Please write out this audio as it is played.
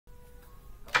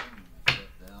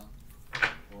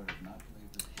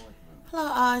Hello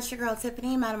all, it's your girl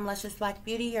Tiffany, Madam Luscious Black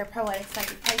Beauty, your poetic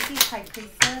psychic Pisces, High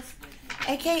Priestess,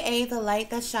 aka the light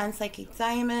that shines like a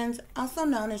diamond, also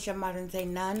known as your modern day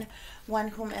nun, one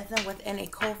whom isn't within a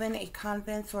coven, a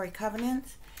convent, or a covenant.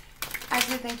 I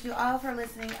do thank you all for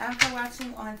listening and for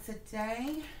watching on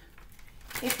today.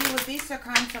 If you would be so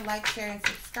kind to like, share, and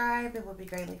subscribe, it would be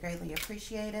greatly, greatly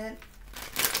appreciated.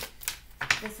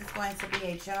 This is going to be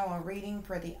a general reading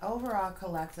for the overall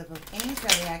collective of any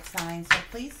zodiac sign. So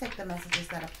please take the messages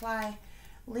that apply,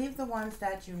 leave the ones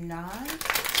that do not.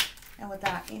 And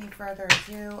without any further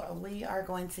ado, we are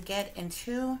going to get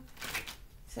into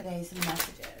today's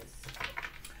messages.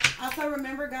 Also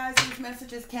remember, guys, these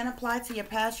messages can apply to your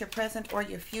past, your present, or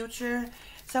your future.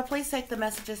 So please take the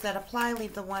messages that apply,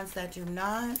 leave the ones that do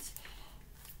not.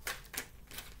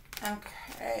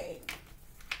 Okay.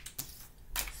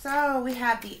 So we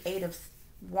have the Eight of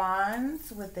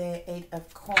Wands with the Eight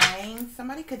of Coins.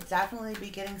 Somebody could definitely be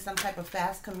getting some type of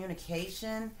fast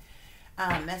communication,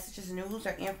 messages, news,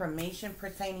 or information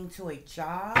pertaining to a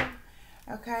job.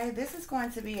 Okay, this is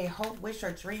going to be a hope, wish,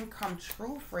 or dream come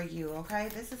true for you. Okay,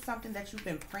 this is something that you've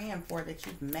been praying for, that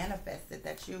you've manifested,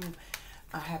 that you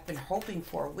have been hoping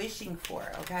for, wishing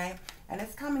for. Okay, and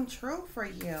it's coming true for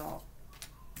you.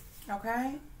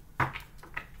 Okay.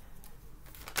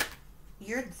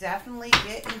 You're definitely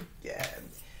getting,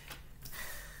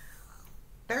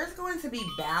 there's going to be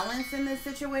balance in this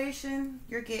situation.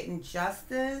 You're getting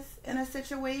justice in a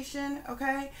situation,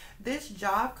 okay? This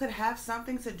job could have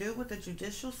something to do with the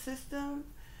judicial system.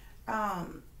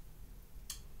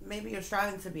 Maybe you're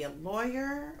striving to be a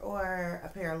lawyer or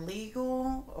a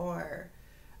paralegal or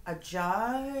a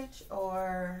judge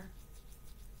or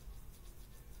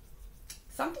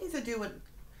something to do with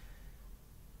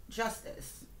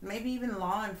justice. Maybe even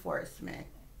law enforcement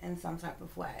in some type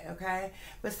of way, okay?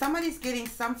 But somebody's getting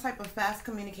some type of fast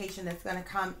communication that's going to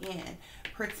come in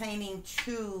pertaining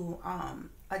to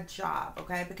a job,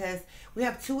 okay? Because we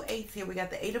have two eights here. We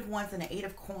got the Eight of Wands and the Eight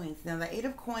of Coins. Now, the Eight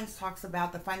of Coins talks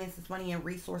about the finances, money, and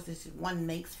resources one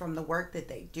makes from the work that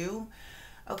they do,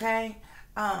 okay?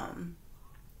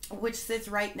 Which sits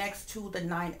right next to the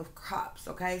Nine of Cups,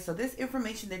 okay? So this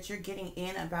information that you're getting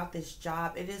in about this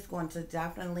job, it is going to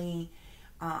definitely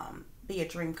be a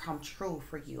dream come true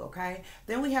for you, okay?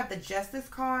 Then we have the Justice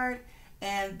card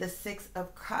and the Six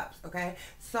of Cups, okay?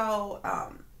 So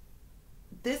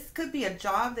this could be a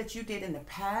job that you did in the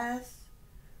past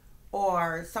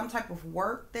or some type of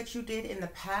work that you did in the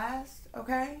past,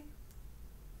 okay?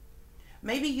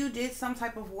 Maybe you did some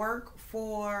type of work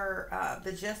for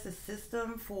the justice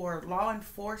system, for law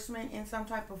enforcement in some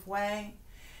type of way.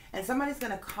 And somebody's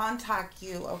going to contact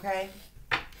you, okay,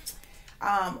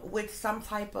 with some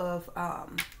type of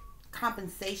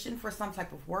compensation for some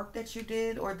type of work that you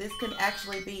did. Or this can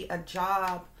actually be a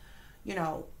job, you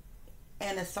know,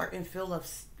 in a certain field of,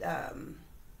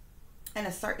 in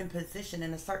a certain position,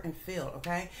 in a certain field,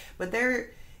 okay? But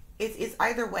it's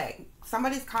either way.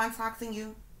 Somebody's contacting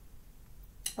you,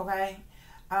 okay,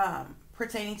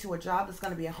 pertaining to a job that's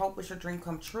going to be a hope, wish, or dream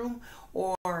come true,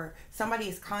 or somebody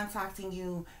is contacting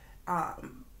you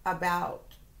about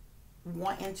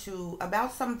wanting to,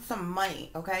 about some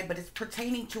money, okay, but it's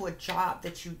pertaining to a job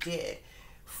that you did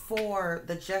for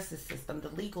the justice system, the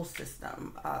legal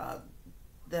system,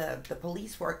 the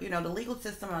police work, you know, the legal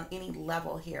system on any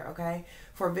level here, okay?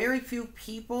 For very few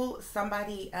people,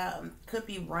 somebody could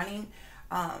be running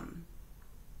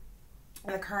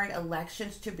in the current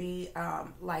elections to be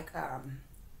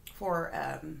for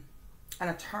an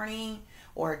attorney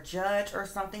or a judge or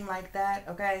something like that,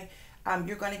 okay?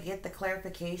 You're going to get the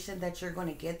clarification that you're going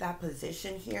to get that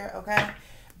position here, okay?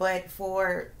 But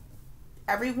for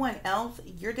everyone else,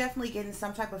 you're definitely getting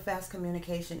some type of fast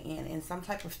communication in some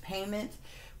type of payment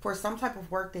for some type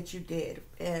of work that you did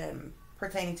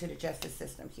pertaining to the justice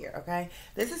system here, okay?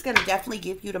 This is going to definitely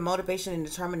give you the motivation and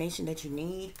determination that you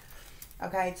need,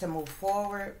 okay, to move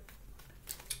forward,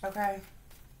 okay?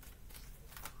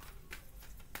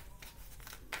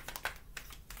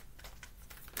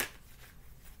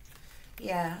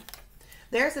 Yeah,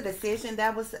 there's a decision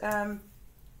that was,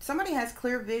 somebody has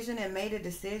clear vision and made a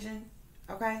decision,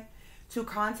 okay, to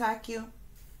contact you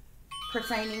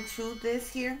pertaining to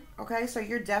this here, okay? So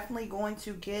you're definitely going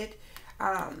to get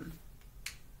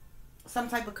some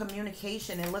type of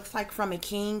communication. It looks like from a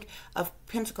King of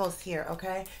Pentacles here,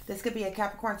 okay? This could be a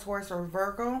Capricorn, Taurus, or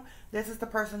Virgo. This is the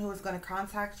person who is going to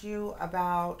contact you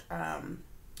about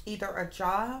either a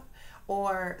job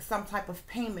or some type of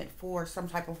payment for some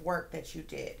type of work that you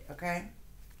did, okay?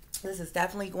 This is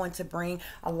definitely going to bring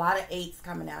a lot of eights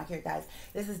coming out here, guys.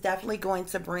 This is definitely going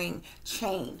to bring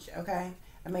change, okay?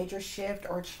 A major shift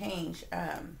or change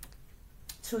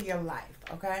to your life,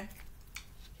 okay?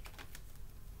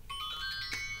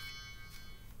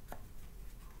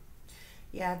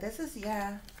 Yeah, this is,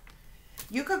 yeah.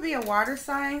 You could be a water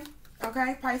sign,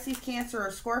 okay? Pisces, Cancer,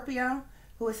 or Scorpio,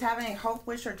 who is having a hope,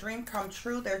 wish, or dream come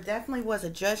true. There definitely was a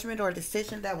judgment or a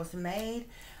decision that was made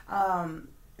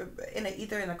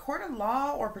either in a court of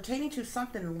law or pertaining to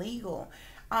something legal.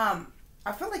 I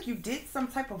feel like you did some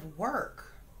type of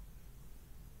work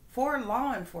for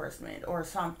law enforcement or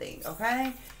something,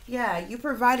 okay? Yeah, you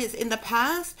provided, in the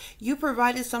past, you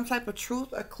provided some type of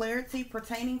truth or clarity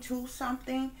pertaining to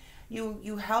something.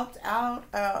 You helped out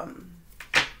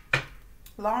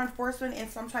law enforcement in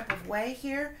some type of way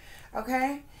here,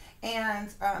 okay?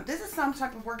 And this is some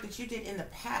type of work that you did in the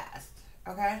past,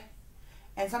 okay?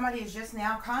 And somebody is just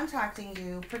now contacting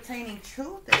you pertaining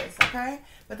to this, okay?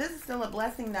 But this is still a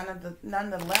blessing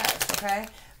nonetheless, okay?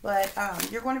 But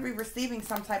you're going to be receiving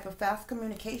some type of fast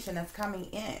communication that's coming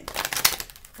in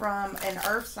from an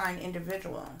earth sign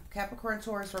individual, Capricorn,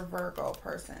 Taurus, or Virgo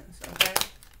persons, okay?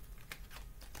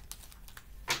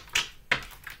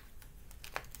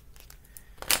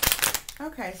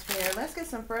 Okay, Spirit, let's get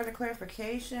some further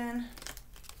clarification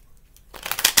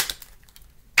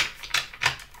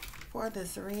for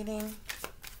this reading.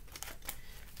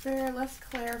 Spirit, let's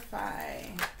clarify.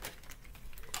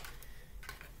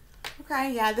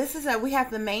 Okay, yeah, this is we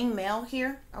have the main male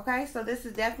here, okay? So this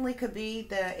is definitely could be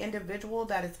the individual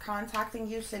that is contacting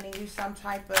you, sending you some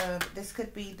type of, this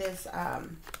could be this,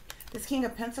 this King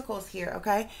of Pentacles here,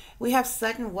 okay? We have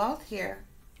sudden wealth here.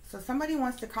 So somebody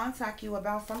wants to contact you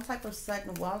about some type of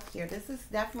sudden wealth here. This is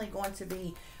definitely going to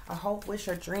be a hope, wish,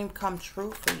 or dream come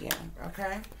true for you,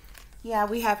 okay? Yeah,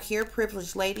 we have here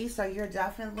privileged lady. So you're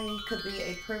definitely could be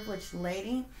a privileged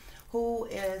lady who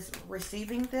is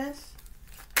receiving this,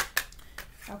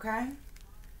 okay?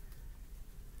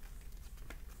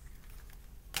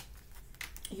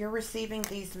 You're receiving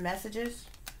these messages,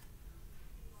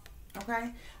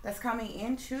 okay, that's coming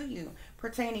into you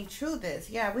pertaining to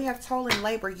this. Yeah, we have toil and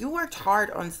labor. You worked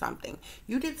hard on something.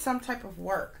 You did some type of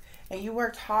work and you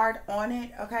worked hard on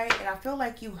it, okay? And I feel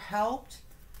like you helped.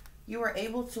 You were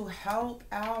able to help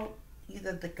out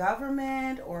either the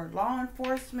government or law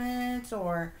enforcement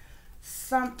or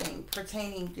something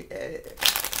pertaining to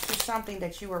something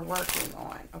that you were working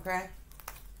on, okay?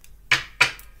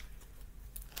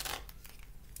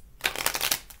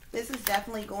 This is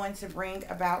definitely going to bring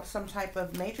about some type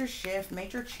of major shift,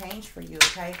 major change for you,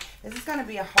 okay? This is going to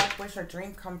be a hope, wish, or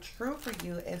dream come true for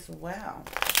you as well.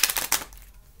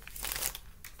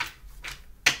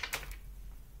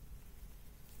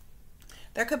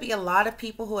 There could be a lot of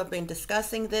people who have been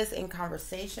discussing this in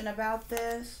conversation about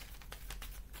this.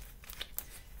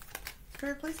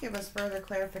 Spirit, please give us further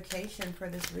clarification for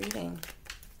this reading.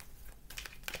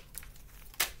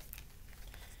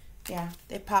 Yeah,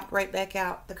 it popped right back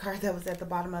out, the card that was at the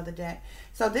bottom of the deck.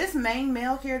 So this main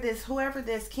male here, this whoever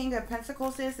this King of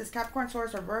Pentacles is, this Capricorn,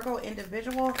 Taurus, or Virgo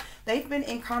individual, they've been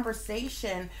in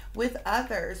conversation with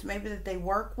others, maybe that they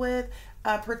work with,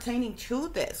 pertaining to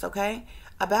this, okay?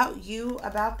 About you,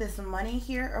 about this money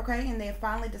here, okay? And they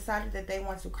finally decided that they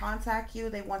want to contact you.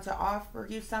 They want to offer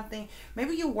you something.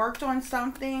 Maybe you worked on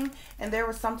something and there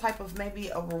was some type of maybe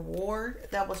a reward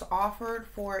that was offered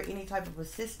for any type of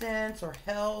assistance or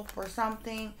help or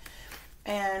something.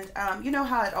 And you know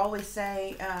how it always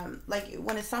say, like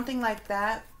when it's something like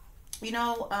that, you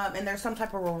know, and there's some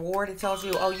type of reward. It tells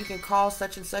you, oh, you can call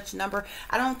such and such number.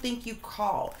 I don't think you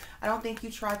called. I don't think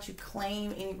you tried to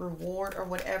claim any reward or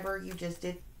whatever. You just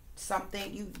did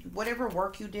something. Whatever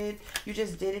work you did, you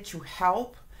just did it to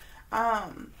help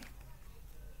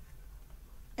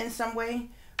in some way,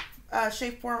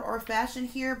 shape, form, or fashion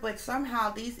here. But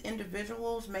somehow these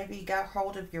individuals maybe got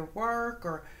hold of your work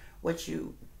or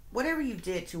whatever you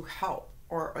did to help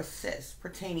or assist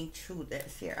pertaining to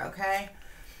this here, okay?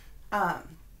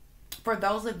 For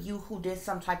those of you who did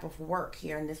some type of work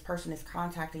here and this person is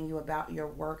contacting you about your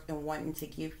work and wanting to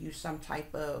give you some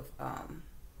type of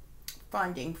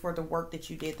funding for the work that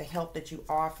you did, the help that you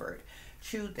offered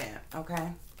to them,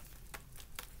 okay?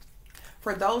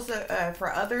 For those,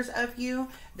 for others of you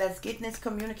that's getting this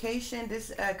communication,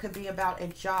 this could be about a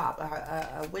job,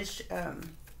 a wish,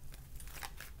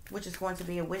 which is going to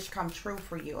be a wish come true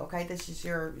for you, okay? This is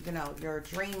your, you know, your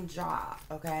dream job,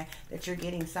 okay? That you're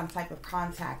getting some type of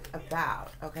contact about,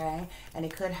 okay? And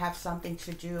it could have something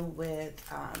to do with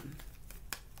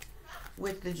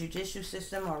the judicial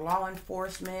system or law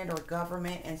enforcement or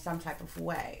government in some type of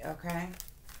way, okay?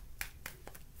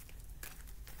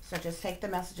 So just take the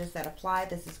messages that apply.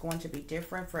 This is going to be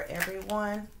different for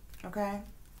everyone, okay?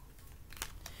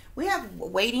 We have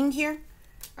waiting here,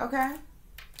 okay?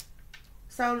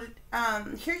 So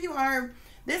here you are.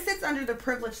 This sits under the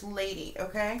privileged lady,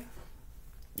 okay?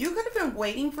 You could have been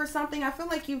waiting for something. I feel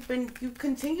like you've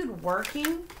continued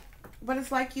working, but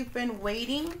it's like you've been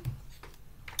waiting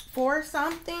for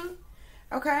something,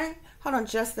 okay? Hold on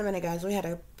just a minute, guys. We had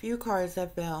a few cards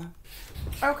that fell.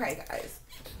 Okay, guys.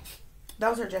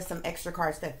 Those are just some extra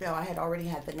cards that fell. I had already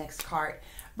had the next card.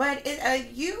 But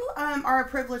you are a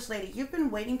privileged lady. You've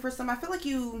been waiting for some. I feel like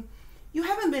you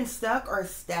haven't been stuck or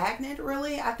stagnant,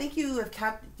 really. I think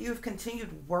you've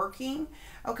continued working,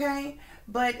 okay?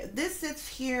 But this sits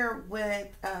here with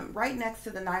right next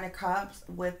to the Nine of Cups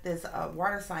with this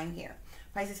water sign here.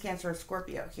 Pisces, Cancer, or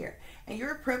Scorpio here. And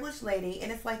you're a privileged lady,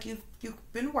 and it's like you've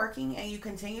been working and you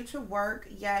continue to work,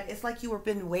 yet it's like you have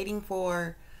been waiting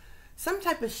for some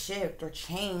type of shift or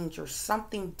change or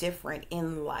something different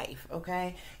in life,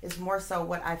 okay? It's more so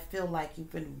what I feel like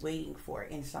you've been waiting for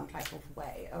in some type of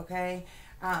way, okay?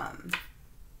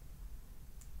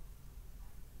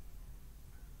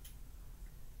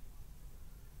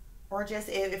 Or just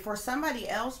if for somebody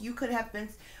else, you could have been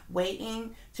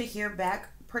waiting to hear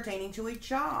back pertaining to a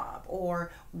job,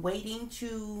 or waiting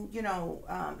to,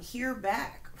 hear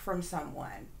back from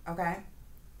someone, okay?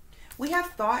 We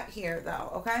have thought here,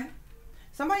 though, okay?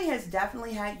 Somebody has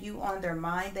definitely had you on their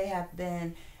mind. They have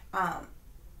been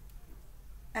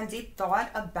in deep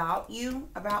thought about you,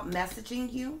 about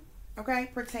messaging you, okay,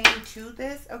 pertaining to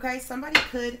this, okay? Somebody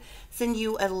could send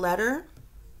you a letter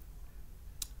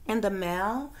in the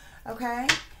mail, okay,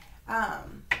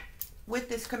 with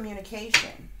this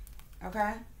communication,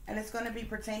 okay? And it's going to be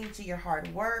pertaining to your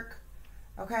hard work,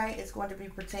 okay? It's going to be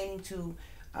pertaining to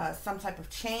some type of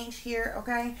change here,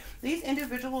 okay? These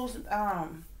individuals,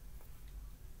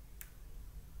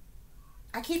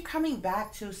 I keep coming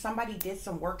back to somebody did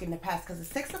some work in the past, because the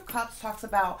Six of Cups talks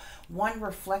about one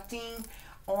reflecting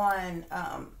on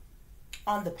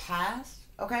the past,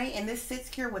 okay? And this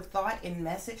sits here with thought and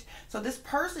message. So this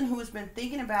person who has been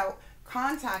thinking about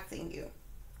contacting you,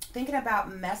 thinking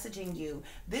about messaging you,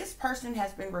 this person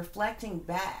has been reflecting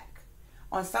back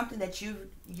on something that you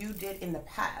did in the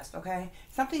past, okay?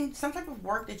 Some type of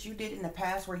work that you did in the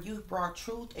past where you brought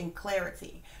truth and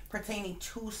clarity pertaining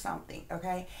to something,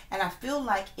 okay? And I feel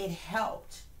like it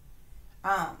helped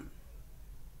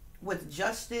with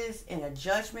justice and a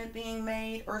judgment being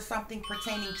made, or something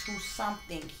pertaining to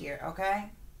something here,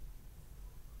 okay?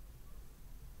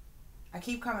 I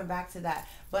keep coming back to that.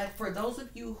 But for those of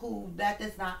you who that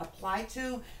does not apply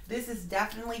to, this is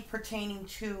definitely pertaining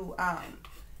to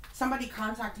somebody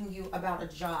contacting you about a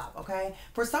job, okay?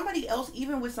 For somebody else,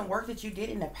 even with some work that you did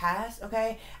in the past,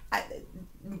 okay?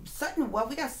 Sudden wealth,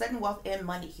 we got sudden wealth and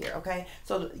money here, okay?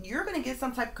 So you're going to get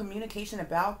some type of communication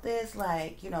about this,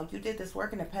 like, you did this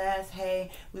work in the past, hey,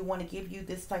 we want to give you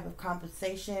this type of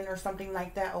compensation or something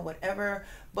like that, or whatever.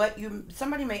 But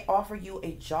somebody may offer you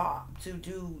a job to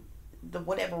do the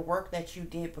whatever work that you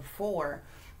did before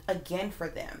again for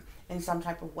them in some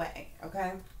type of way,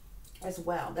 okay? As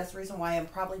well. That's the reason why I'm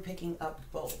probably picking up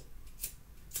both.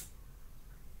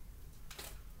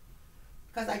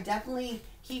 Because I definitely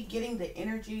keep getting the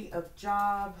energy of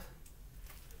job,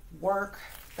 work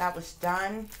that was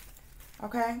done.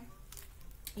 Okay?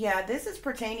 Yeah, this is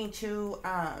pertaining to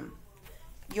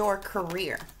your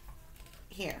career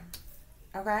here.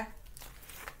 Okay?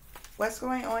 What's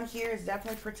going on here is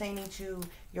definitely pertaining to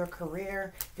your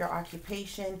career, your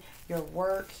occupation, your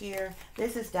work here.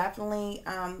 This is definitely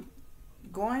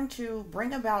going to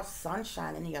bring about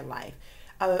sunshine in your life,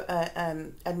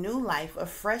 a new life, a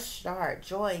fresh start,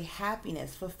 joy,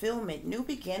 happiness, fulfillment, new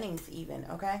beginnings even,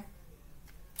 okay?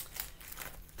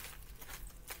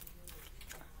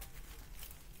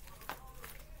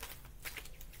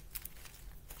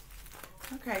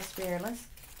 Okay, Spirit, let's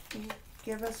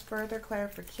give us further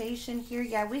clarification here.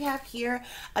 Yeah, we have here,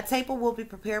 a table will be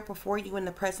prepared before you in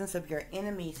the presence of your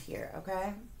enemies here,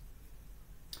 okay?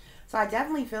 So I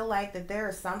definitely feel like that there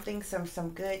is something, some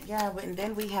good, yeah. And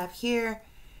then we have here,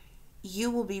 you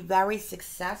will be very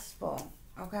successful,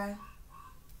 okay?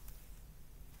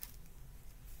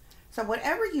 So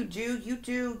whatever you do,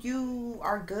 you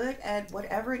are good at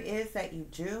whatever it is that you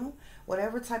do,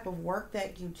 whatever type of work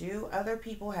that you do. Other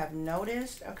people have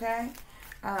noticed, okay?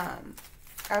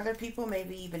 Other people may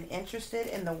be even interested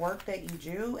in the work that you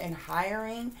do and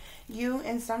hiring you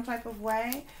in some type of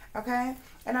way, okay?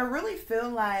 And I really feel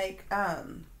like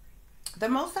the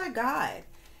Most High God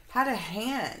had a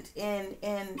hand in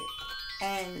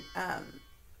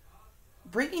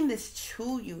bringing this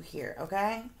to you here,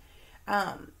 okay?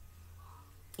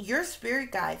 Your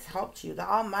spirit guides helped you, the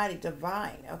Almighty,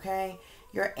 Divine, okay?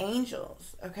 Your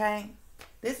angels, okay?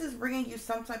 This is bringing you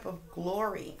some type of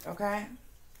glory, okay?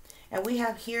 And we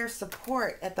have here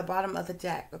support at the bottom of the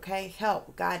deck, okay?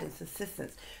 Help, guidance,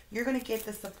 assistance. You're going to get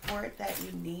the support that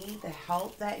you need, the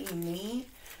help that you need,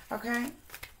 okay?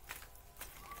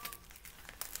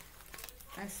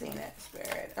 I've seen it,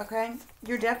 Spirit, okay?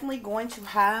 You're definitely going to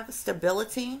have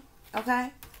stability,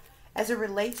 okay? As it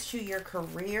relates to your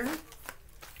career.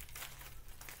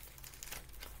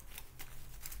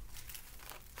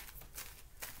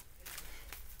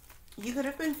 You could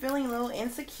have been feeling a little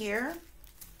insecure,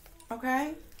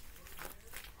 okay,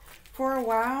 for a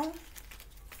while.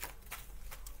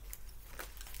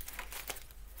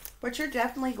 But you're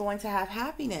definitely going to have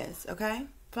happiness, okay?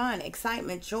 Fun,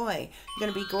 excitement, joy. You're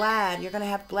going to be glad. You're going to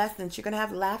have blessings. You're going to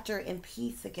have laughter and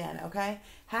peace again, okay?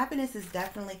 Happiness is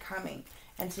definitely coming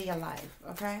into your life,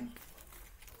 okay?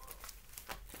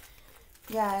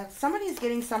 Yeah, somebody's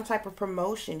getting some type of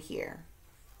promotion here.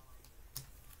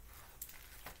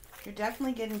 You're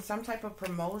definitely getting some type of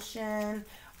promotion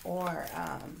or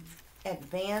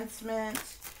advancement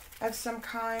of some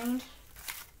kind.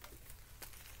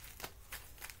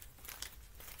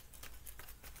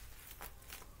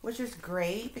 Which is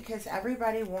great because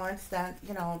everybody wants that,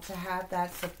 you know, to have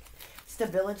that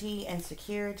stability and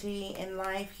security in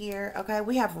life here. Okay,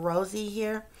 we have Rosie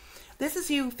here. This is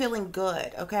you feeling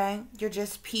good, okay? You're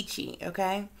just peachy,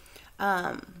 okay?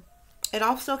 It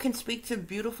also can speak to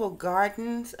beautiful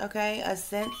gardens, okay? A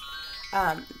sense,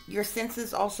 your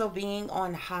senses also being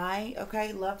on high,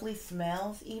 okay? Lovely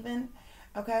smells even,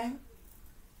 okay?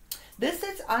 This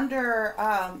is under,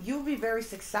 you'll be very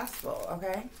successful,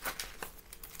 okay?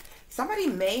 Somebody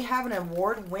may have an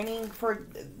award winning for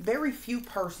very few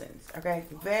persons, okay?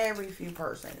 Very few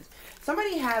persons.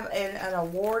 Somebody have an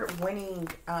award winning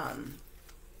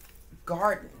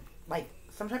garden, like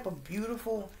some type of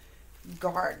beautiful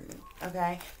garden,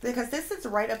 okay? Because this is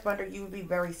right up under you would be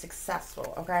very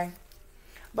successful, okay?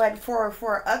 But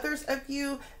for others of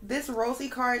you, this Rosie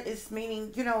card is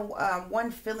meaning, you know, one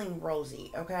feeling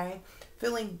rosy, okay?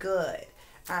 Feeling good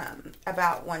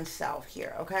about oneself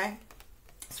here, okay?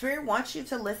 Spirit wants you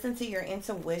to listen to your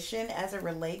intuition as it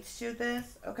relates to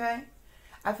this, okay?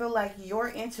 I feel like your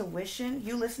intuition,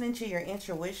 you listening to your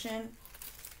intuition,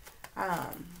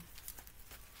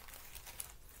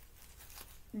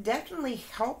 definitely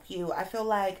help you, I feel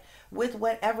like, with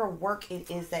whatever work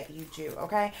it is that you do,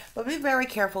 okay? But be very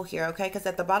careful here, okay? Because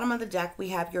at the bottom of the deck, we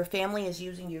have your family is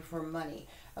using you for money,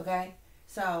 okay?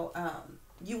 So,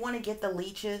 you want to get the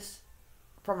leeches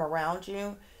from around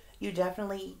you. You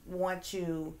definitely want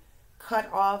to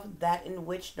cut off that in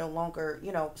which no longer,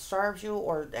 you know, serves you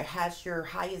or has your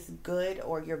highest good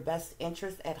or your best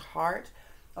interest at heart,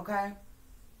 okay?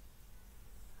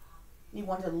 You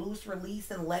want to loose,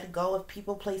 release, and let go of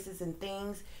people, places, and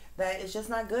things that is just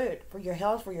not good for your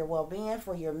health, for your well-being,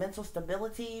 for your mental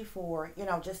stability, for, you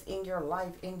know, just in your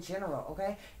life in general,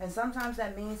 okay? And sometimes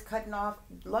that means cutting off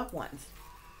loved ones.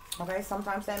 Okay,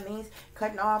 sometimes that means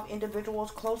cutting off individuals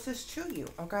closest to you,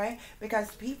 okay?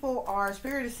 Because people are,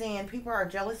 Spirit is saying, people are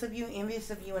jealous of you,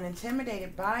 envious of you, and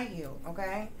intimidated by you,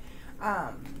 okay?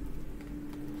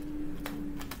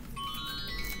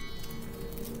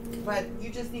 But you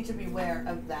just need to be aware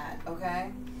of that,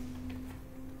 okay?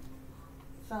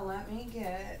 So let me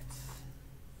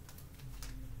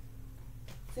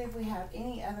see if we have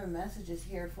any other messages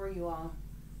here for you all.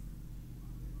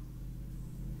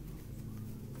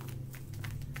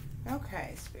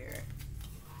 Okay, Spirit.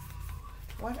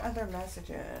 What other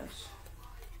messages?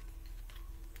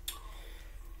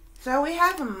 So we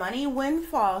have a money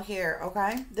windfall here,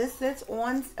 okay? This sits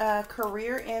on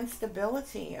career and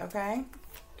stability, okay?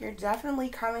 You're definitely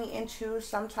coming into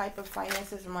some type of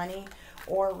finances, money,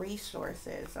 or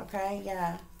resources, okay?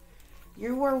 Yeah.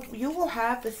 You will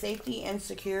have the safety and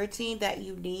security that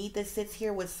you need. This sits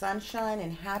here with sunshine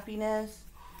and happiness,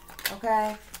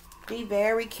 okay? Be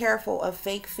very careful of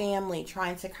fake family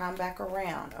trying to come back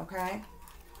around, okay?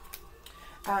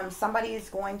 Somebody is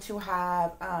going to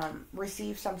have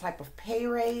received some type of pay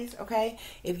raise, okay?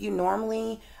 If you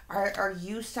normally are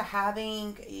used to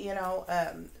having, you know,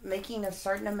 making a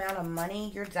certain amount of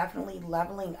money, you're definitely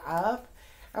leveling up,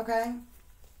 okay?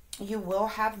 You will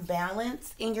have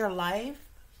balance in your life,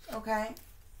 okay?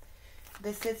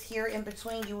 This sits here in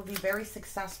between. You will be very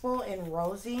successful in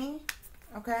Rosie,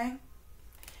 okay?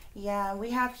 Yeah, we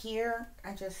have here,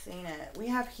 I just seen it. We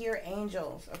have here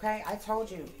angels, okay? I told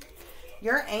you.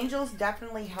 Your angels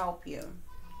definitely help you,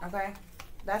 okay?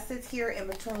 That sits here in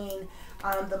between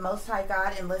the Most High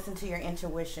God and listen to your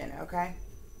intuition, okay?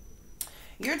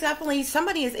 You're definitely,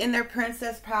 somebody is in their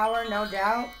princess power, no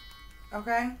doubt,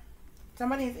 okay?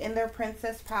 Somebody is in their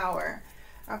princess power,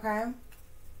 okay?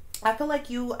 I feel like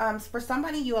you, for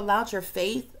somebody, you allowed your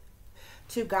faith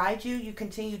to guide you. You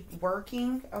continued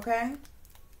working, okay?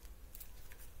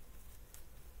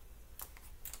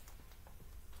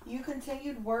 You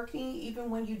continued working even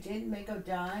when you didn't make a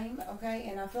dime, okay?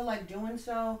 And I feel like doing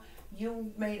so,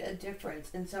 you made a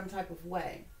difference in some type of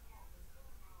way.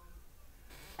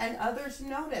 And others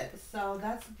noticed. So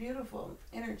that's beautiful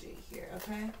energy here,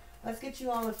 okay? Let's get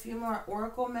you all a few more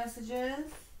oracle messages.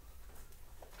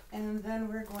 And then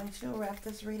we're going to wrap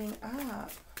this reading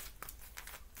up.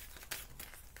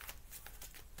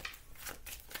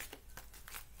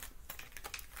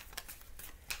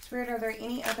 Spirit, are there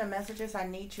any other messages I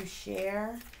need to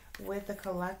share with the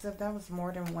collective? That was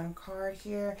more than one card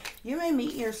here. You may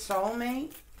meet your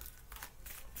soulmate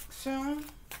soon.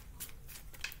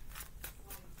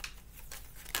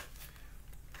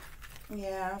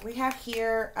 Yeah, we have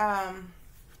here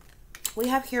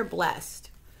blessed.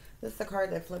 This is the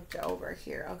card that flipped over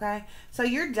here, okay? So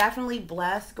you're definitely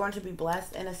blessed, going to be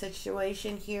blessed in a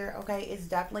situation here, okay? It's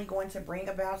definitely going to bring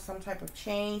about some type of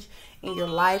change in your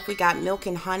life. We got milk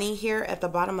and honey here at the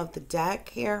bottom of the deck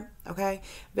here, okay?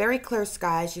 Very clear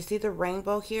skies. You see the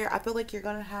rainbow here? I feel like you're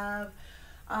going to have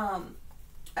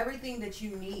everything that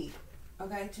you need,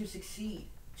 okay, to succeed,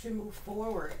 to move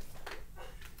forward.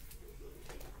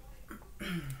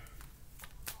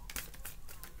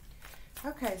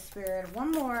 Okay, Spirit,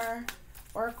 one more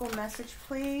oracle message,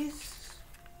 please.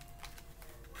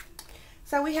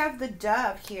 So we have the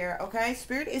dove here, okay?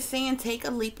 Spirit is saying take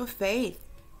a leap of faith,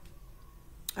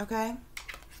 okay?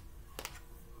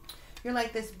 You're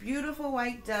like this beautiful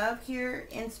white dove here,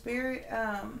 and Spirit,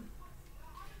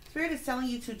 Spirit is telling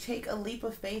you to take a leap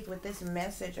of faith with this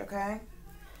message, okay?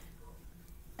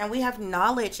 And we have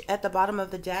knowledge at the bottom of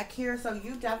the deck here. So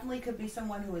you definitely could be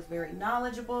someone who is very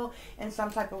knowledgeable in some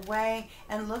type of way.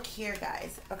 And look here,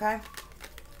 guys, okay?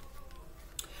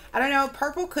 I don't know.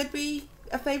 Purple could be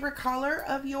a favorite color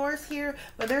of yours here.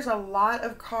 But there's a lot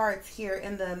of cards here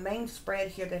in the main spread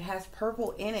here that has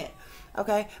purple in it,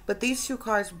 okay? But these two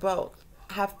cards both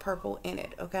have purple in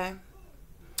it, okay?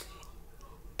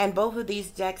 And both of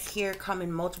these decks here come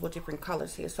in multiple different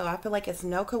colors here. So I feel like it's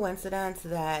no coincidence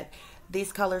that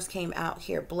these colors came out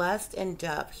here. Blessed and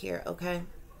dove here, okay?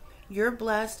 You're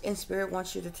blessed and Spirit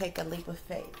wants you to take a leap of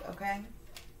faith, okay?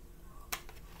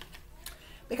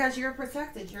 Because you're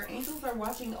protected. Your angels are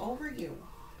watching over you,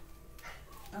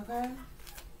 okay?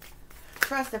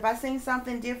 Trust, if I seen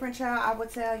something different, child, I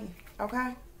would tell you,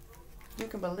 okay? You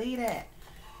can believe that.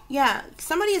 Yeah,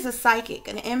 somebody is a psychic,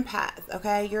 an empath,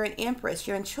 okay? You're an empress,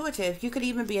 you're intuitive. You could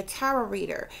even be a tarot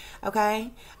reader,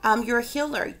 okay? You're a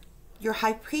healer. You're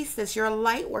high priestess, you're a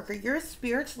light worker, you're a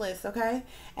spiritualist, okay?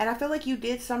 And I feel like you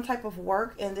did some type of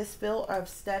work in this field of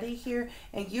study here,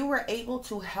 and you were able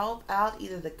to help out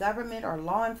either the government or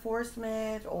law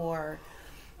enforcement or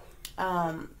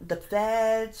the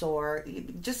feds or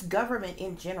just government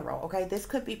in general, okay? This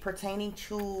could be pertaining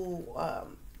to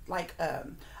like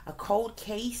a cold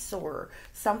case or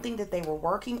something that they were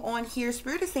working on here.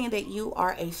 Spirit is saying that you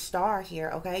are a star here,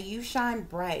 okay? You shine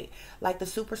bright like the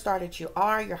superstar that you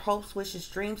are. Your hopes, wishes,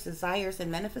 dreams, desires,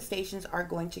 and manifestations are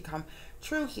going to come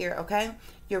true here, okay?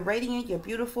 You're radiant, you're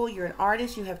beautiful, you're an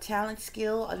artist, you have talent,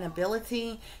 skill, and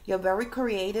ability. You're very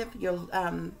creative. You're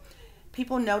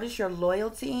people notice your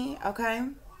loyalty, okay?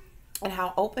 And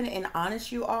how open and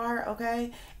honest you are,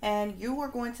 okay? And you are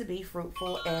going to be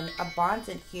fruitful and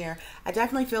abundant here. I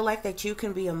definitely feel like that you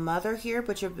can be a mother here,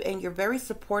 but you're very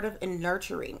supportive and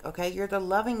nurturing, okay? You're the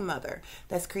loving mother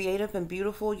that's creative and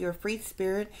beautiful. You're a free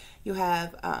spirit. You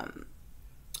have,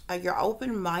 you're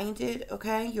open-minded,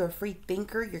 okay? You're a free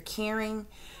thinker. You're caring.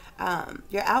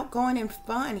 You're outgoing and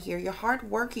fun here. You're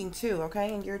hardworking too,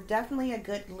 okay? And you're definitely a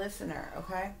good listener,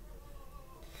 okay?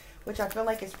 Which I feel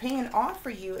like is paying off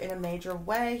for you in a major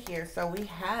way here. So we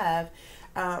have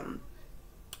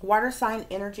water sign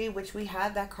energy, which we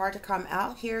had that card to come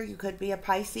out here. You could be a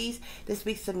Pisces. This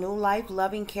speaks to new life,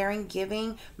 loving, caring,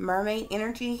 giving. Mermaid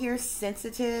energy here,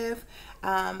 sensitive.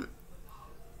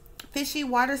 Fishy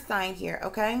water sign here,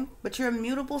 okay? But you're a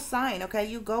mutable sign, okay?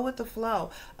 You go with the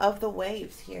flow of the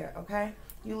waves here, okay?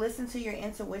 You listen to your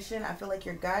intuition. I feel like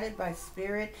you're guided by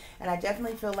Spirit. And I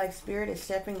definitely feel like Spirit is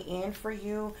stepping in for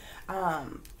you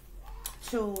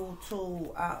to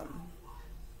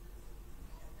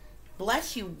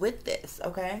bless you with this,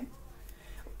 okay?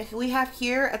 We have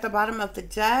here at the bottom of the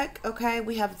deck, okay,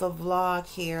 we have the vlog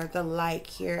here, the like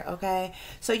here, okay?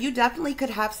 So you definitely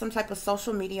could have some type of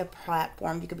social media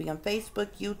platform. You could be on Facebook,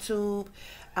 YouTube.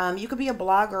 You could be a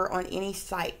blogger on any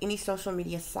site, any social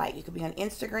media site. You could be on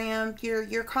Instagram.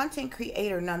 You're a content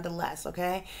creator nonetheless,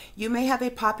 okay? You may have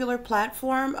a popular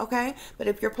platform, okay? But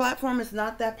if your platform is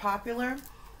not that popular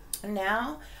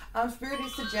now, Spirit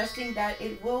is suggesting that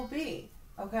it will be,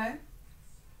 okay?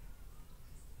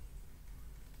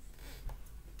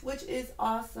 Which is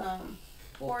awesome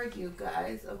for you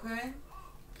guys, okay?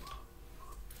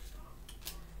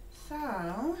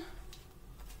 So,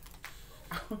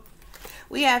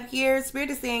 we have here, Spirit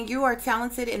is saying you are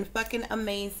talented and fucking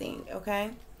amazing,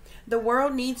 okay? The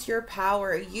world needs your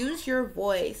power. Use your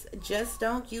voice. Just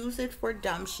don't use it for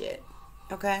dumb shit,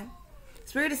 okay?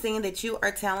 Spirit is saying that you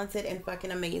are talented and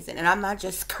fucking amazing. And I'm not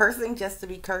just cursing just to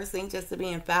be cursing, just to be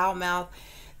in foul mouth.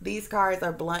 These cards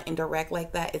are blunt and direct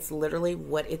like that. It's literally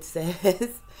what it says,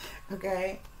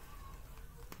 okay?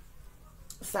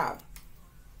 So,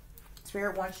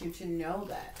 Spirit wants you to know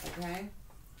that, okay?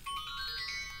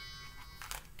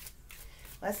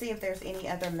 Let's see if there's any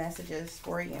other messages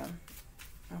for you,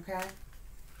 okay?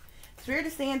 Spirit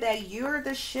is saying that you're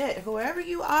the shit. Whoever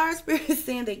you are, Spirit is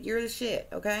saying that you're the shit,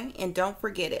 okay? And don't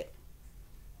forget it.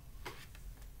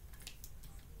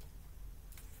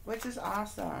 Which is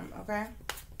awesome, okay?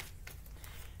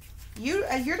 You're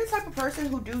the type of person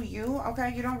who do you,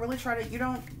 okay? You don't really try to,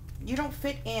 you don't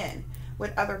fit in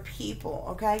with other people,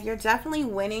 okay? You're definitely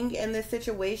winning in this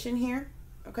situation here,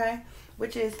 okay?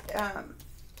 Which is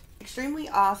extremely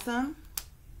awesome.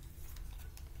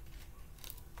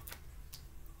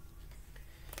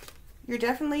 You're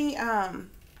definitely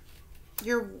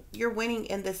you're winning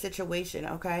in this situation,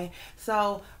 okay?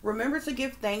 So remember to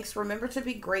give thanks, remember to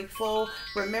be grateful,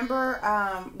 remember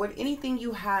with anything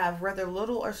you have, whether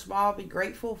little or small, be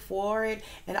grateful for it,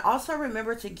 and also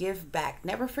remember to give back.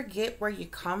 Never forget where you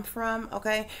come from,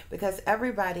 okay? Because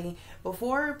everybody,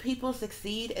 before people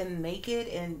succeed and make it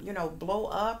and, you know, blow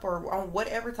up or on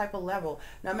whatever type of level,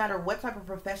 no matter what type of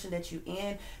profession that you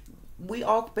in, we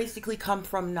all basically come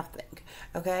from nothing,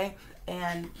 okay?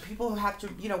 And people have to,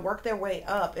 you know, work their way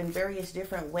up in various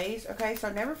different ways, okay?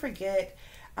 So never forget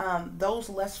those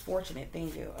less fortunate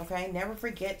than you, okay? Never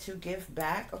forget to give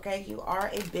back, okay? You are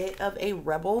a bit of a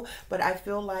rebel, but I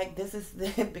feel like this is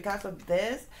because of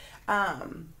this,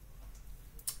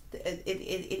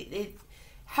 it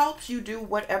helps you do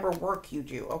whatever work you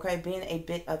do, okay? Being a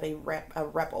bit of a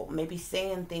rebel, maybe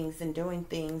saying things and doing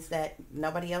things that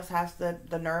nobody else has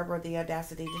the nerve or the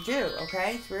audacity to do,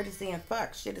 okay? Spirit is saying,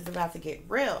 fuck, shit is about to get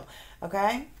real,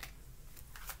 okay?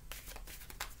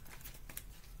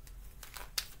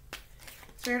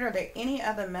 Spirit, are there any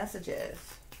other messages?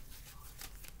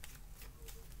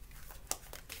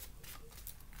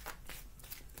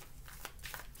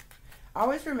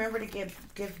 Always remember to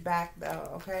give back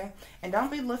though, okay? And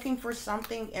don't be looking for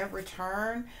something in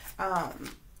return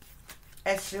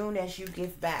as soon as you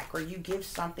give back, or you give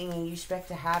something and you expect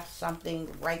to have something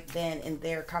right then and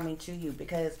there coming to you.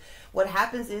 Because what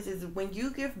happens is when you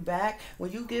give back,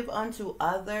 when you give unto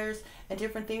others and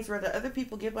different things, whether other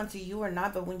people give unto you or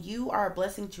not, but when you are a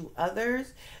blessing to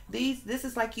others, this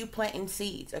is like you planting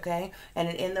seeds, okay?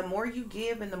 And the more you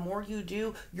give and the more you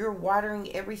do, you're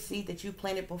watering every seed that you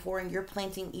planted before, and you're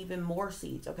planting even more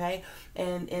seeds, okay?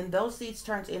 And those seeds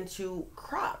turns into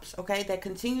crops, okay, that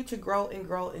continue to grow and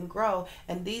grow and grow.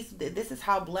 And this is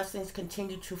how blessings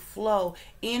continue to flow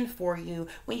in for you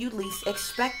when you least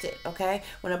expect it, okay?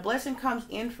 When a blessing comes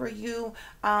in for you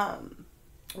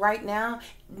right now,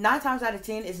 9 times out of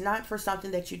 10 is not for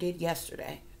something that you did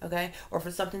yesterday, okay, or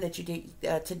for something that you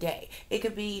did today. It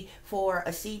could be for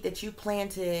a seed that you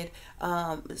planted,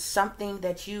 something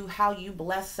that how you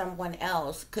bless someone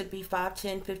else, could be 5,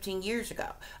 10, 15 years ago,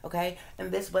 okay?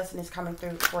 And this blessing is coming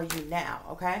through for you now,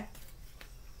 okay?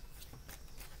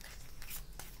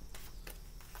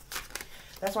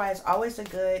 That's why it's always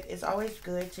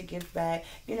good to give back.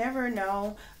 You never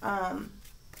know,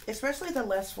 especially the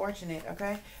less fortunate,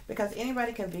 okay? Because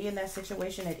anybody can be in that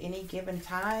situation at any given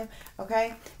time,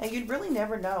 okay? And you really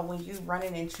never know when you're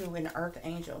running into an earth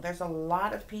angel. There's a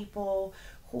lot of people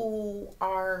who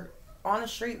are on the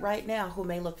street right now who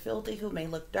may look filthy, who may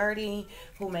look dirty,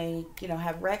 who may, you know,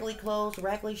 have raggedy clothes,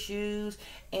 raggedy shoes,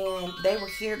 and they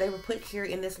were put here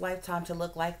in this lifetime to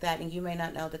look like that, and you may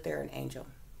not know that they're an angel.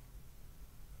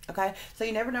 Okay, so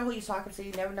you never know who you're talking to.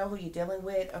 You never know who you're dealing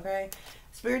with, okay?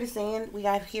 Spirit is saying, we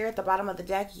got here at the bottom of the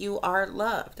deck, you are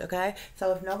loved, okay?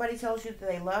 So if nobody tells you that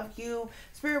they love you,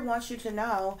 Spirit wants you to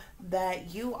know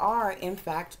that you are, in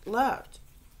fact, loved,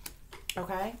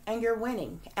 okay? And you're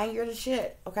winning, and you're the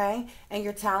shit, okay? And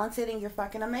you're talented, and you're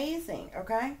fucking amazing,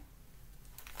 okay?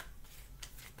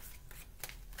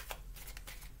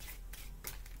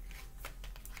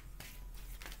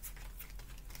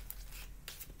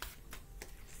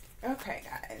 Okay,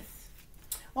 guys.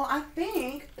 Well, I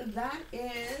think that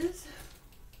is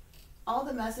all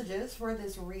the messages for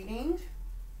this reading.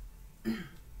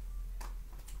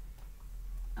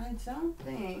 I I don't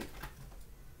think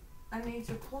I need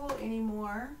to pull any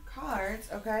more cards,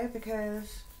 okay?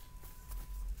 Because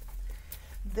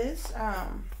this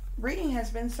reading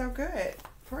has been so good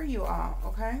for you all,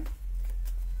 okay?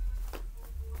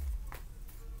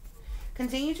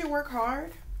 Continue to work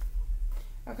hard,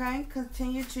 okay?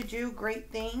 Continue to do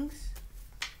great things,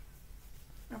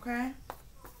 okay?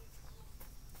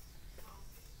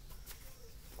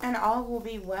 And all will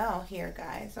be well here,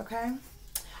 guys, okay?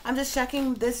 I'm just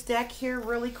checking this deck here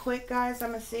really quick, guys. I'm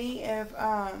going to see if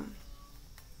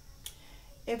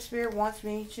Spirit wants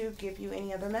me to give you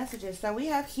any other messages. So we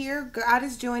have here, God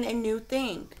is doing a new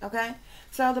thing, okay?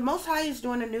 So the Most High is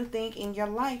doing a new thing in your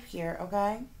life here,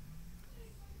 okay?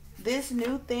 This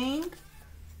new thing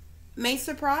may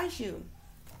surprise you,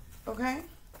 okay?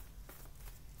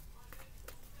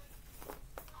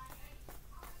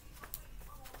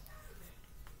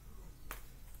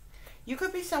 You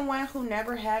could be someone who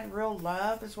never had real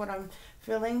love, is what I'm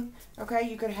feeling. Okay,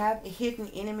 you could have hidden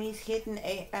enemies, hidden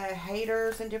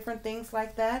haters, and different things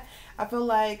like that. I feel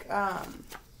like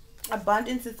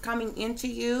abundance is coming into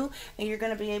you, and you're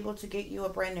going to be able to get you a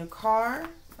brand new car.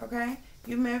 Okay,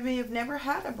 you maybe have never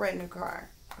had a brand new car.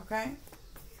 Okay,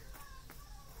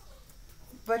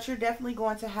 but you're definitely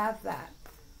going to have that.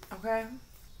 Okay.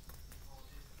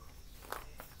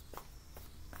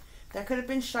 There could have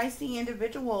been shysty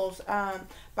individuals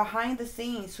behind the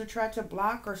scenes who tried to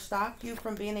block or stop you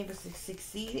from being able to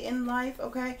succeed in life,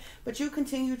 okay? But you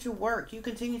continue to work. You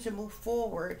continue to move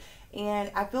forward. And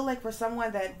I feel like for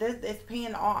someone that it's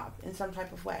paying off in some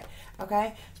type of way,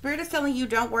 okay? Spirit is telling you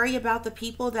don't worry about the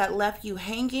people that left you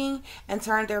hanging and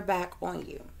turned their back on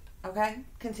you, okay?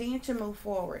 Continue to move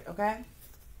forward, okay?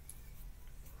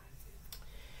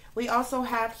 We also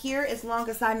have here, as long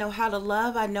as I know how to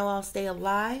love, I know I'll stay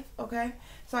alive, okay?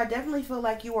 So I definitely feel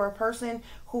like you are a person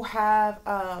who have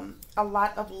a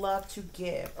lot of love to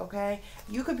give, okay?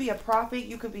 You could be a prophet.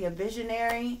 You could be a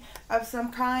visionary of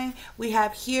some kind. We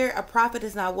have here, a prophet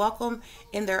is not welcome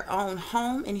in their own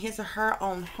home, in his or her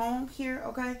own home here,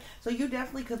 okay? So you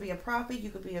definitely could be a prophet. You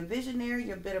could be a visionary.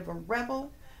 You're a bit of a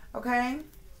rebel, okay?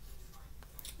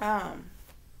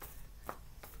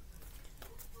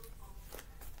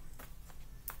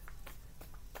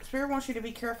 Spirit wants you to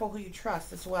be careful who you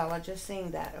trust as well. I'm just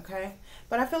seeing that, okay?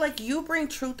 But I feel like you bring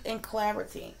truth and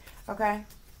clarity, okay,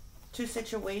 to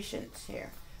situations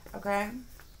here, okay?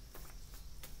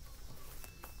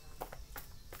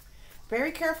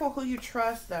 Very careful who you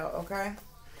trust, though, okay?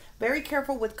 Very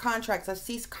careful with contracts. I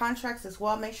see contracts as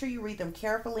well. Make sure you read them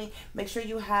carefully. Make sure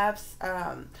you have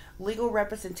legal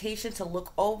representation to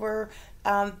look over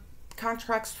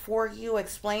contracts for you,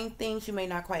 explain things you may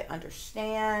not quite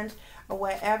understand or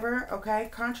whatever, okay?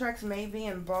 Contracts may be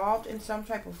involved in some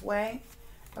type of way,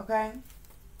 okay?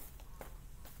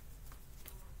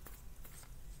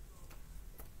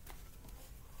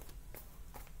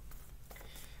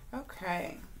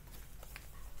 Okay.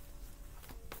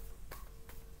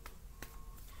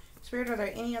 Spirit, are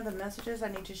there any other messages I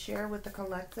need to share with the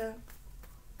collective?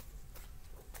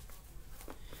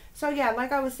 So yeah,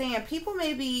 like I was saying, people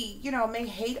may be, may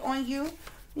hate on you.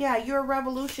 Yeah, you're a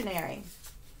revolutionary.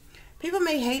 People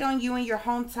may hate on you in your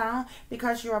hometown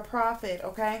because you're a prophet,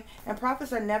 okay? And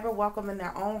prophets are never welcome in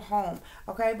their own home,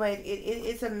 okay? But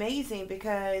it's amazing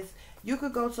because you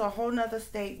could go to a whole nother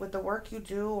state with the work you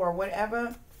do or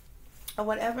whatever,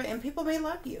 and people may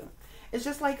love you. It's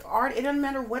just like art. It doesn't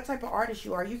matter what type of artist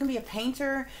you are. You can be a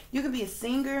painter, you can be a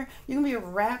singer, you can be a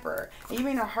rapper, and you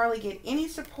may not hardly get any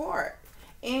support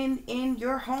in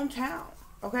your hometown,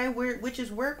 okay, which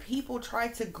is where people try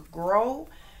to grow.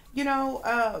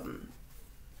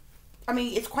 I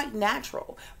mean, it's quite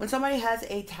natural when somebody has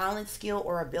a talent, skill,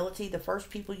 or ability. The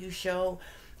first people you show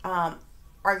are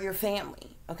your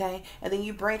family, okay, and then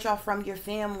you branch off from your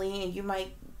family and you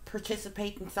might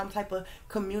participate in some type of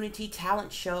community talent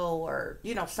show or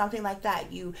something like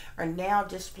that. You are now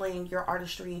displaying your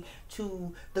artistry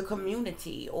to the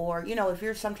community, or if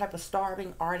you're some type of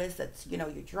starving artist, that's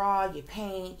you draw, you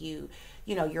paint,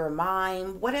 you're a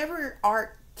mime, whatever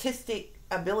artistic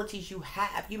abilities you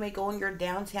have. You may go in your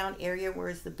downtown area where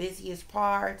it's the busiest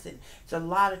parts and it's a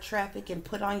lot of traffic and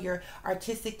put on your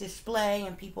artistic display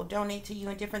and people donate to you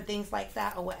and different things like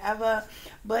that or whatever.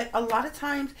 But a lot of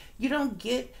times you don't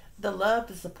get the love,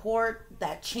 the support,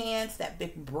 that chance, that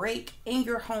big break in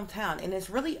your hometown. And it's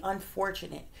really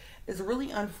unfortunate. It's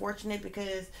really unfortunate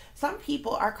because some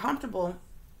people are comfortable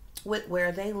with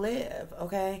where they live.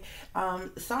 Okay.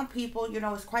 Some people, you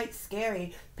know, it's quite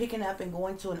scary picking up and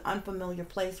going to an unfamiliar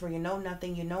place where you know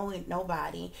nothing, you know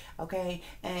nobody. Okay.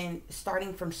 And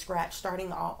starting from scratch,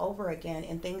 starting all over again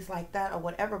and things like that or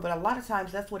whatever. But a lot of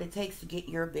times that's what it takes to get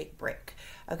your big break.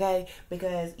 Okay.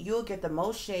 Because you'll get the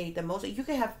most shade, you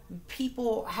can have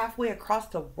people halfway across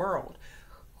the world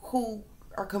who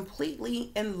are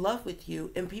completely in love with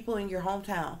you, and people in your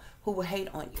hometown who will hate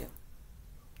on you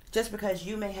just because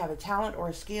you may have a talent or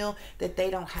a skill that they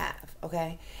don't have.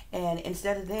 Okay. And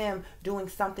instead of them doing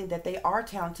something that they are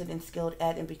talented and skilled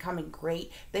at and becoming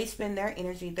great, they spend their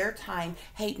energy, their time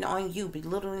hating on you,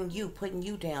 belittling you, putting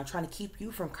you down, trying to keep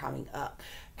you from coming up,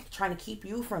 trying to keep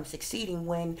you from succeeding,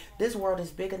 when this world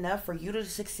is big enough for you to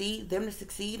succeed, them to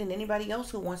succeed, and anybody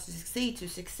else who wants to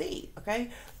succeed. Okay.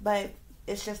 But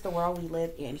it's just the world we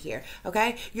live in here.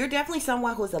 Okay. You're definitely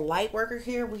someone who's a light worker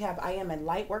here. We have I am a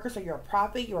light worker. So you're a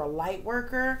prophet. You're a light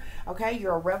worker. Okay.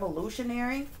 You're a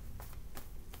revolutionary.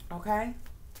 Okay.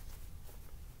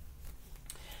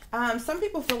 Some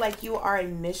people feel like you are a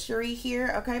mystery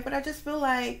here. Okay. But I just feel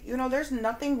like, you know, there's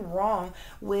nothing wrong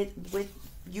with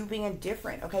you being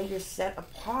different. Okay. You're set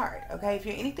apart. Okay. If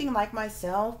you're anything like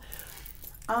myself,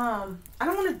 I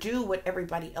don't want to do what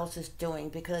everybody else is doing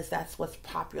because that's what's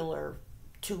popular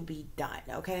to be done.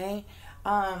 Okay.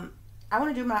 I want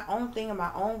to do my own thing in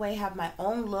my own way, have my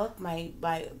own look, my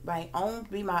own,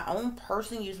 be my own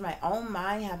person, use my own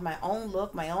mind, have my own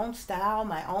look, my own style,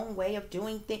 my own way of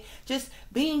doing things, just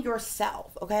being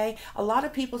yourself. Okay. A lot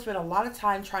of people spend a lot of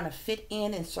time trying to fit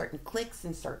in certain cliques,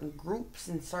 in certain groups,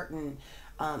 in certain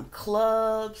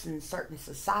clubs, in certain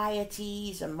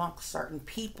societies, amongst certain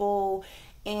people.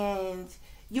 And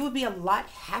you would be a lot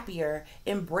happier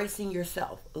embracing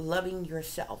yourself, loving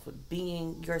yourself,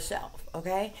 being yourself.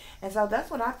 Okay. And so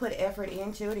that's what I put effort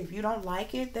into it. If you don't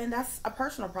like it, then that's a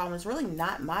personal problem. It's really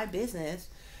not my business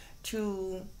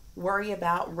to worry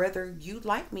about whether you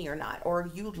like me or not, or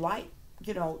you like,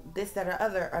 you know, this, that, or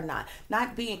other or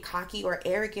not being cocky or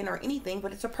arrogant or anything,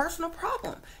 but it's a personal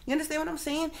problem. You understand what I'm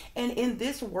saying? And in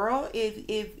this world,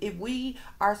 if we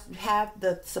have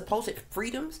the supposed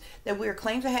freedoms that we're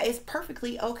claimed to have, it's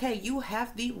perfectly okay. You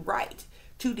have the right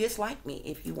to dislike me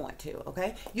if you want to.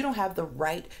 Okay. You don't have the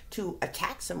right to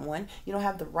attack someone. You don't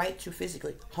have the right to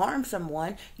physically harm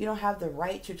someone. You don't have the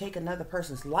right to take another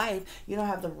person's life. You don't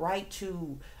have the right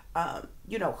to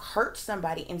you know, hurt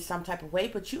somebody in some type of way,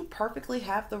 but you perfectly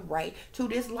have the right to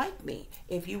dislike me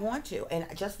if you want to. And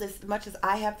just as much as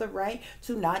I have the right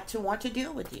to not to want to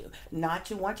deal with you, not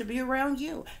to want to be around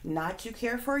you, not to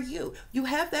care for you, you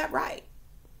have that right.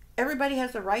 Everybody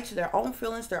has the right to their own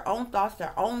feelings, their own thoughts,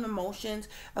 their own emotions.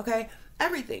 Okay.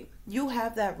 Everything. You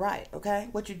have that right. Okay.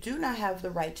 What you do not have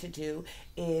the right to do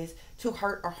is to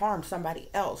hurt or harm somebody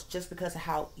else just because of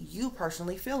how you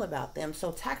personally feel about them.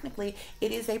 So technically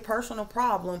it is a personal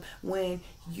problem when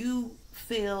you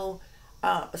feel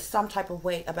some type of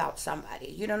way about somebody.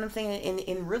 You know what I'm saying?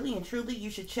 And really and truly, you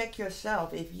should check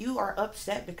yourself. If you are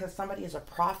upset because somebody is a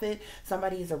prophet,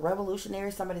 somebody is a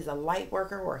revolutionary, somebody is a light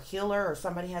worker or a healer, or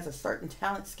somebody has a certain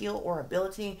talent, skill, or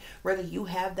ability, whether you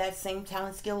have that same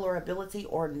talent, skill, or ability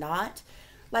or not,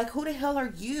 like, who the hell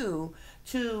are you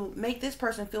to make this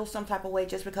person feel some type of way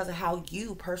just because of how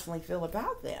you personally feel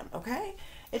about them? Okay?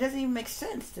 It doesn't even make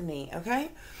sense to me. Okay?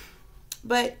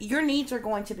 But your needs are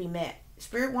going to be met.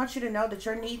 Spirit wants you to know that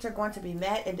your needs are going to be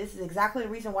met, and this is exactly the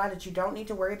reason why that you don't need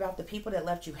to worry about the people that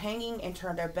left you hanging and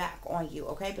turned their back on you.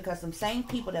 Okay? Because them same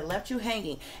people that left you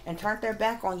hanging and turned their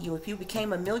back on you, if you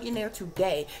became a millionaire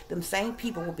today, them same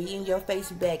people will be in your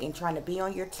face begging, trying to be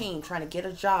on your team, trying to get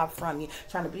a job from you,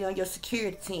 trying to be on your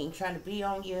security team, trying to be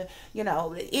on your, you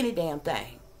know, any damn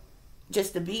thing,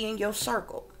 just to be in your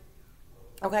circle.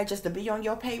 Okay, just to be on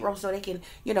your payroll so they can,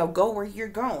 you know, go where you're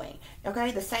going.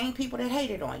 Okay, the same people that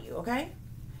hated on you. Okay,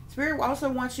 Spirit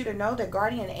also wants you to know that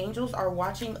guardian angels are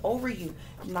watching over you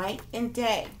night and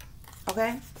day.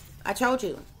 Okay, I told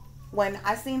you, when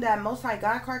I seen that Most High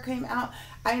God card came out,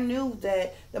 I knew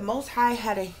that the Most High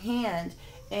had a hand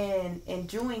in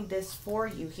doing this for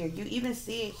you here. You even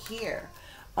see it here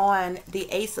on the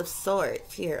Ace of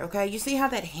Swords here. Okay, you see how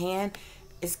that hand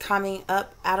is coming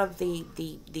up out of the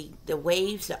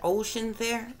waves, the ocean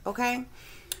there. Okay,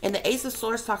 and the Ace of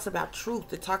Swords talks about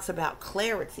truth. It talks about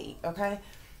clarity. Okay,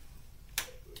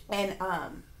 and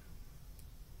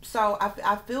so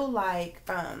I feel like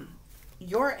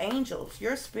your angels,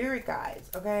 your spirit guides,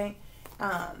 okay,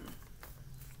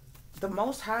 the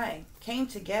Most High came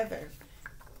together,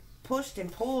 pushed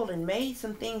and pulled and made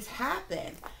some things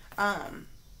happen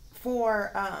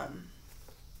for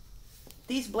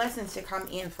these blessings to come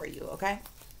in for you. Okay,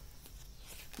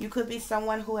 You could be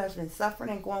someone who has been suffering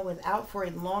and going without for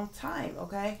a long time,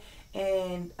 okay?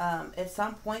 And at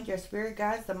some point, your spirit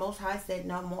guides, the Most High, said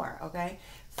no more, okay?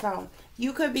 So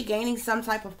you could be gaining some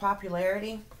type of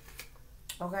popularity,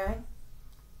 okay?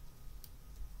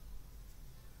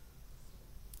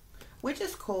 Which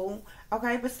is cool,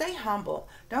 okay? But stay humble.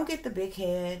 Don't get the big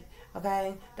head,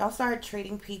 okay? Don't start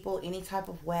treating people any type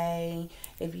of way.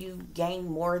 If you gain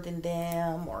more than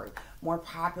them or more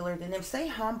popular than them, stay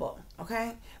humble,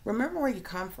 okay? Remember where you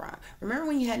come from. Remember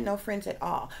when you had no friends at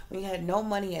all, when you had no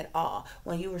money at all,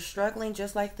 when you were struggling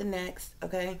just like the next,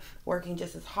 okay? Working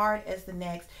just as hard as the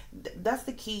next. That's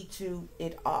the key to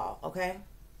it all, okay?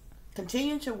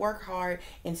 Continue to work hard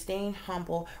and staying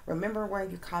humble. Remember where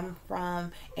you come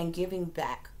from and giving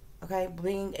back. Okay?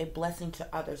 Being a blessing to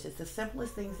others. It's the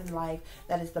simplest things in life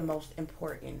that is the most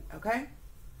important. Okay?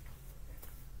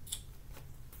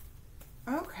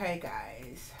 Okay,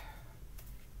 guys.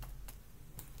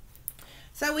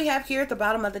 So we have here at the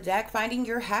bottom of the deck, finding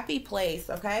your happy place.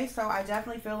 Okay? So I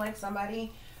definitely feel like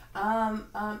somebody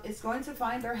is going to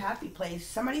find their happy place.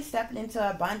 Somebody's stepping into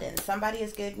abundance. Somebody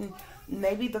is getting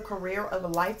maybe the career of a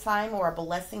lifetime or a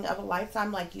blessing of a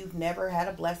lifetime, like you've never had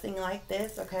a blessing like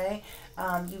this, okay?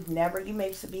 You may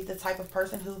be the type of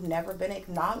person who've never been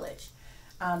acknowledged,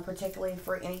 particularly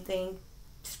for anything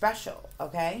special,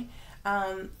 okay?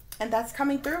 And that's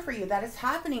coming through for you. That is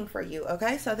happening for you,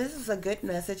 okay? So this is a good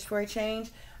message for a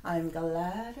change. I'm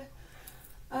glad.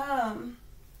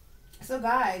 So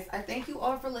guys, I thank you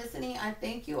all for listening. I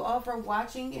thank you all for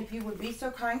watching. If you would be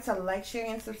so kind to like, share,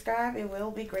 and subscribe, it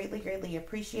will be greatly, greatly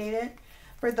appreciated.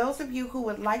 For those of you who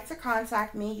would like to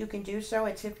contact me, you can do so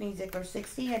at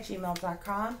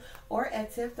tiffanyziegler60@gmail.com or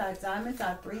at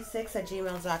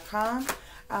tiff.diamond.36@gmail.com.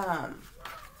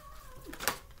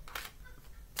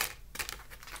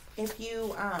 If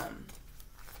you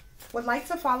would like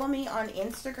to follow me on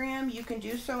Instagram, you can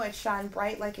do so at Shine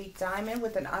Bright Like a Diamond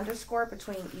with an underscore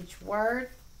between each word.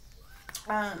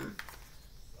 I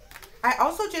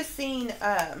also just seen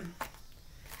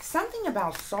something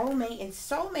about soulmate, and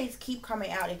soulmates keep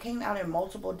coming out. It came out in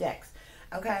multiple decks.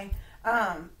 Okay,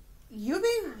 you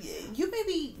may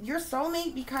be your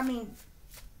soulmate becoming.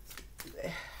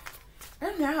 I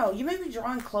don't know. You may be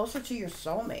drawing closer to your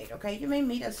soulmate, okay? You may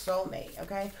meet a soulmate,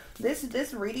 okay?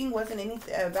 This reading wasn't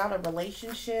anything about a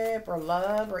relationship or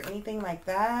love or anything like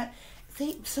that.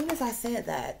 See, as soon as I said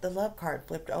that, the love card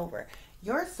flipped over.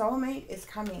 Your soulmate is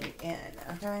coming in,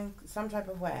 okay? Some type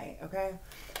of way, okay?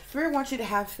 Spirit wants you to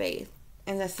have faith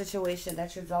in the situation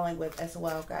that you're dealing with as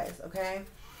well, guys, okay?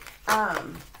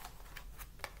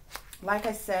 Like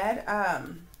I said,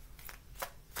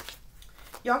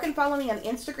 y'all can follow me on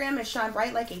Instagram at Shine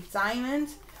Bright Like a Diamond,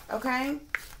 okay?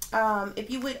 If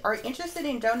you are interested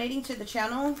in donating to the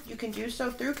channel, you can do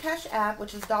so through Cash App,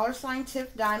 which is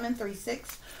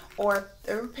 $tiffdiamond36, or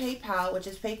through PayPal, which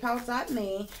is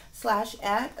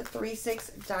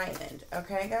paypal.me/@36diamond,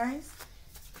 okay, guys?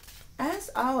 As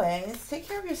always, take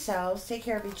care of yourselves, take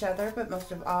care of each other, but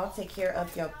most of all, take care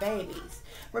of your babies.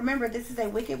 Remember, this is a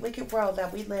wicked, wicked world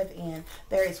that we live in.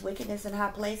 There is wickedness in high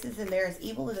places, and there is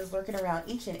evil that is lurking around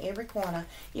each and every corner,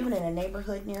 even in a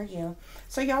neighborhood near you.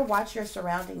 So y'all watch your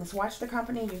surroundings. Watch the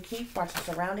company you keep. Watch the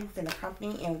surroundings and the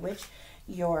company in which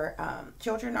your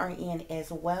children are in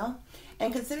as well.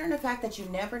 And considering the fact that you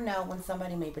never know when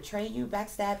somebody may betray you,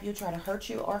 backstab you, try to hurt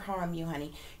you, or harm you,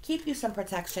 honey. Keep you some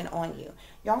protection on you.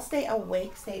 Y'all stay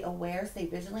awake, stay aware, stay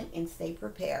vigilant, and stay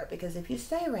prepared. Because if you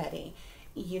stay ready,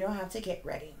 you don't have to get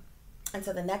ready.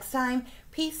 Until the next time,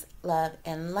 peace, love,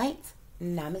 and light.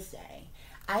 Namaste.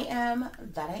 I am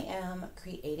that I am,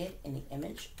 created in the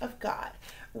image of God.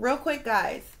 Real quick,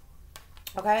 guys.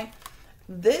 Okay?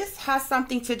 This has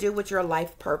something to do with your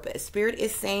life purpose. Spirit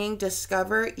is saying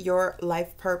discover your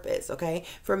life purpose, okay?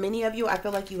 For many of you, I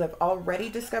feel like you have already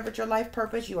discovered your life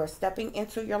purpose. You are stepping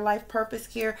into your life purpose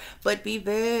here, but be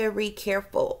very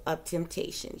careful of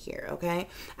temptation here, okay?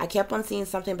 I kept on seeing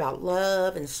something about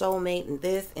love and soulmate and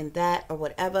this and that or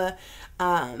whatever.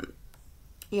 You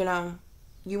know,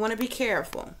 you want to be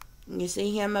careful. You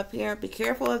see him up here? Be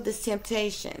careful of this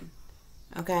temptation,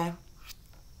 okay?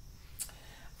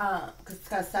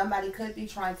 Because somebody could be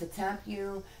trying to tempt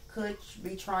you, could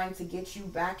be trying to get you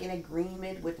back in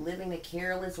agreement with living a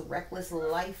careless, reckless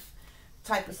life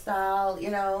type of style, you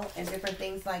know, and different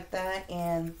things like that.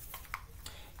 And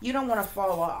you don't want to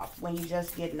fall off when you're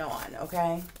just getting on,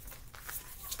 okay?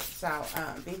 So,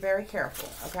 be very careful,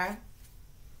 okay?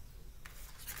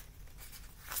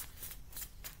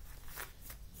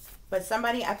 But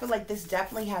somebody, I feel like this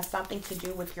definitely has something to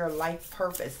do with your life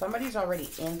purpose. Somebody's already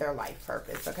in their life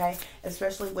purpose, okay?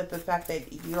 Especially with the fact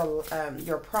that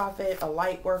you're a prophet, a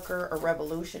light worker, a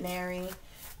revolutionary,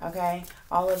 okay?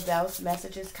 All of those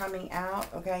messages coming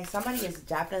out, okay? Somebody is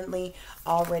definitely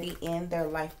already in their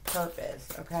life purpose,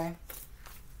 okay?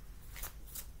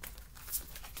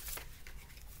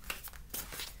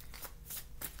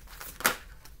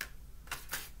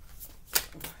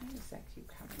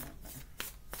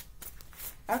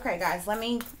 Okay, guys, let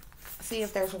me see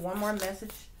if there's one more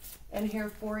message in here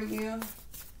for you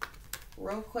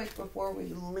real quick before we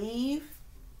leave.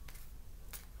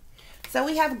 So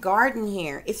we have garden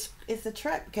here. It's a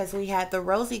trip because we had the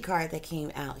Rosie card that came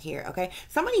out here, okay?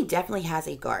 Somebody definitely has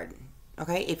a garden,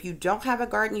 okay? If you don't have a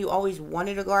garden, you always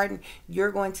wanted a garden,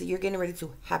 you're getting ready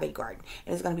to have a garden.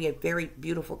 And it's going to be a very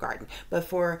beautiful garden. But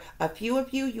for a few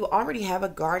of you, you already have a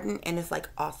garden and it's like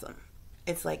awesome.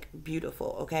 It's like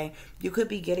beautiful, okay? You could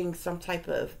be getting some type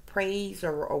of praise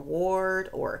or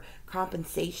award or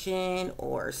compensation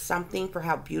or something for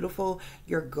how beautiful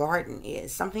your garden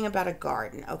is. Something about a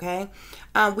garden, okay?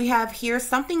 We have here,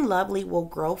 something lovely will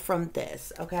grow from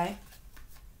this, okay?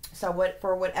 So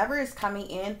for whatever is coming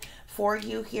in for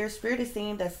you here, Spirit is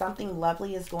saying that something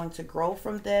lovely is going to grow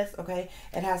from this, okay?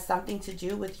 It has something to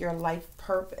do with your life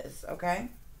purpose, okay?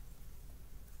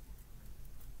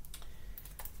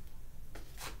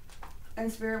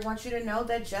 And Spirit wants you to know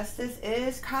that justice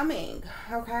is coming,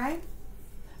 okay?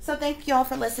 So thank you all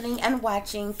for listening and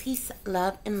watching. Peace,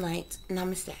 love, and light.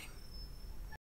 Namaste.